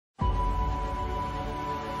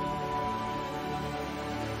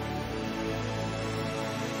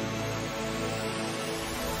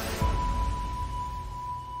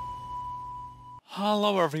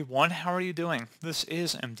Hello everyone, how are you doing? This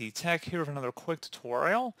is MD Tech here with another quick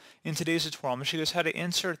tutorial. In today's tutorial, I'm going to show you guys how to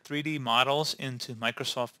insert 3D models into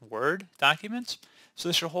Microsoft Word documents. So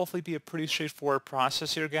this should hopefully be a pretty straightforward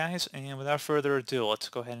process here, guys, and without further ado, let's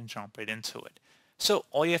go ahead and jump right into it. So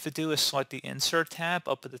all you have to do is select the Insert tab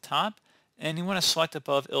up at the top, and you want to select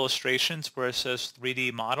above Illustrations where it says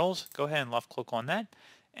 3D Models. Go ahead and left click on that,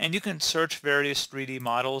 and you can search various 3D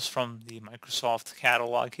models from the Microsoft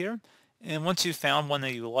catalog here. And once you've found one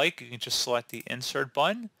that you like, you can just select the Insert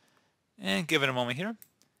button and give it a moment here.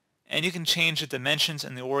 And you can change the dimensions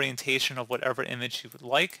and the orientation of whatever image you would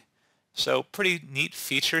like. So pretty neat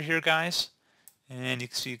feature here, guys. And you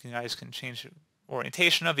can see guys can change the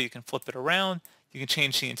orientation of it. You can flip it around. You can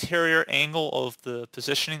change the interior angle of the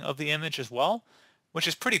positioning of the image as well, which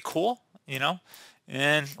is pretty cool, and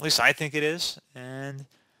at least I think it is. And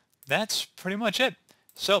that's pretty much it.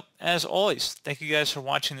 So, as always, thank you guys for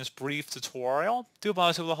watching this brief tutorial. Do hope I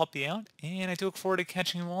was able to help you out, and I do look forward to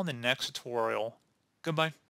catching you all in the next tutorial. Goodbye.